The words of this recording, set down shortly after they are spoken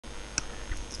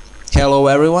Hello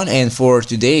everyone, and for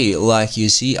today, like you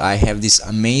see, I have this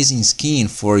amazing skin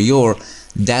for your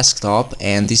desktop,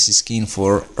 and this is skin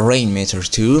for Rainmaker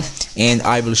 2, and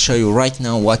I will show you right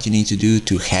now what you need to do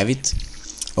to have it.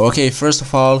 Okay, first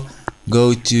of all,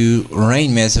 go to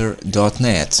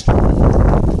rainmaker.net.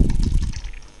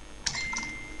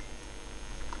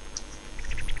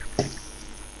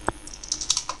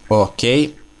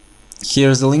 Okay,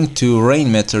 here's the link to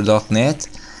rainmaker.net,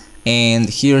 and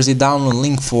here's the download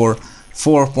link for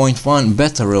 4.1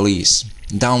 beta release.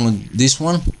 Download this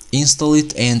one, install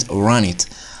it and run it.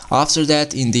 After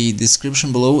that, in the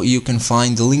description below you can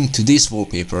find the link to this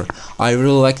wallpaper. I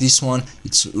really like this one.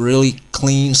 It's really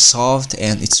clean, soft,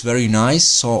 and it's very nice,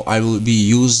 so I will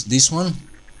use this one.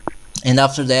 And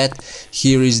after that,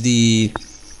 here's the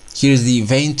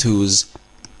Ventuz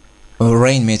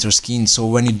Rainmaker skin. So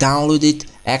when you download it,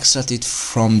 extract it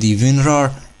from the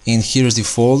WinRAR, and here's the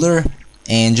folder,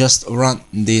 and just run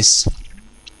this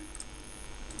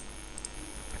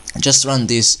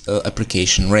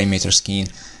application, Rainmaker skin.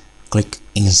 Click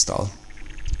install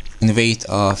and wait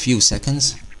a few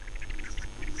seconds,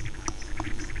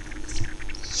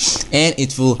 and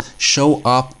it will show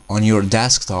up on your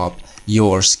desktop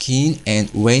your skin and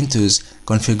Ventuz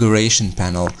configuration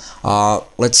panel.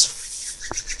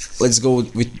 Let's go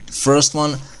with first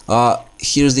one.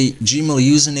 Here's the Gmail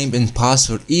username and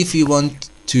password. If you want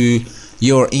to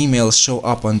your email show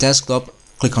up on desktop,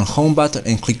 click on home button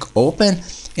and click open,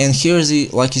 and here's the,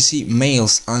 like you see,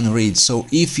 mails unread. So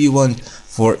if you want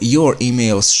for your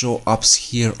emails show up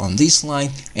here on this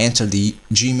line, enter the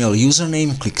Gmail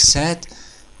username, click set,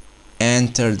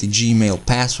 enter the Gmail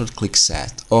password, click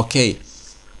set. Okay,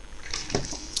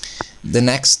 the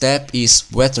next step is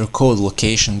weather code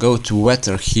location. Go to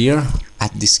weather here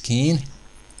at the skin,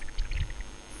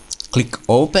 click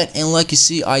open, and like you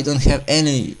see, I don't have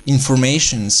any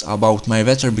informations about my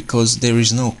weather because there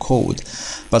is no code.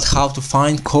 But how to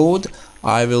find code,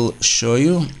 I will show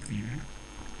you.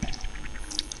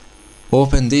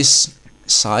 Open this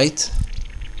site,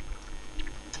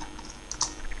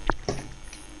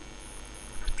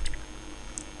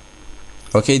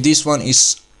 okay, this one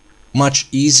is much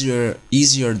easier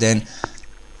than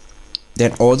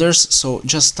others. So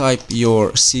just type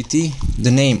your city,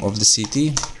 the name of the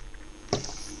city,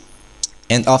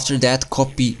 and after that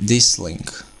copy this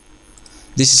link.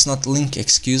 This is not link,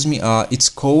 excuse me, it's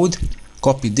code.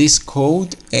 Copy this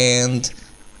code and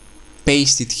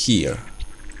paste it here.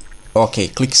 Okay,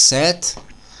 click set.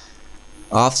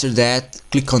 After that,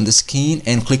 click on the skin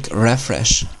and click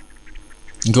refresh.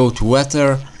 Go to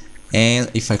weather,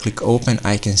 and if I click open,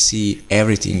 I can see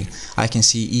everything. I can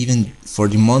see even for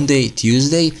the Monday,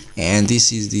 Tuesday, and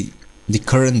this is the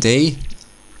current day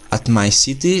at my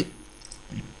city.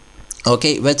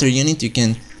 Okay, weather unit, you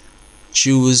can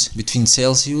choose between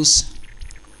Celsius.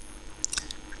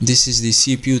 This is the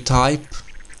CPU type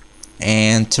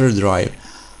and third drive.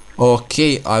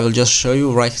 Okay, I will just show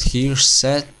you right here,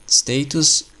 set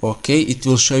status. Okay, it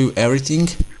will show you everything.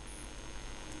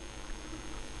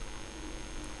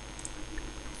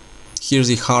 Here's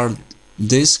the hard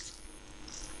disk,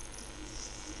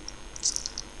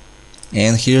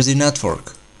 and here's the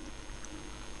network.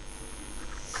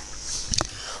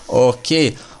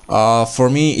 Okay, for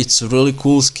me it's a really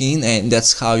cool skin, and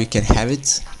that's how you can have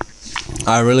it.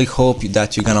 I really hope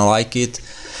that you're gonna like it.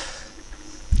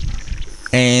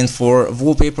 And for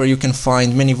wallpaper, you can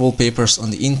find many wallpapers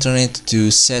on the internet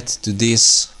to set to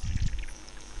this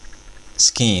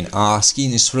skin.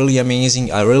 Skin is really amazing.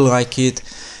 I really like it,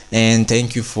 and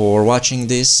thank you for watching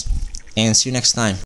this, and see you next time.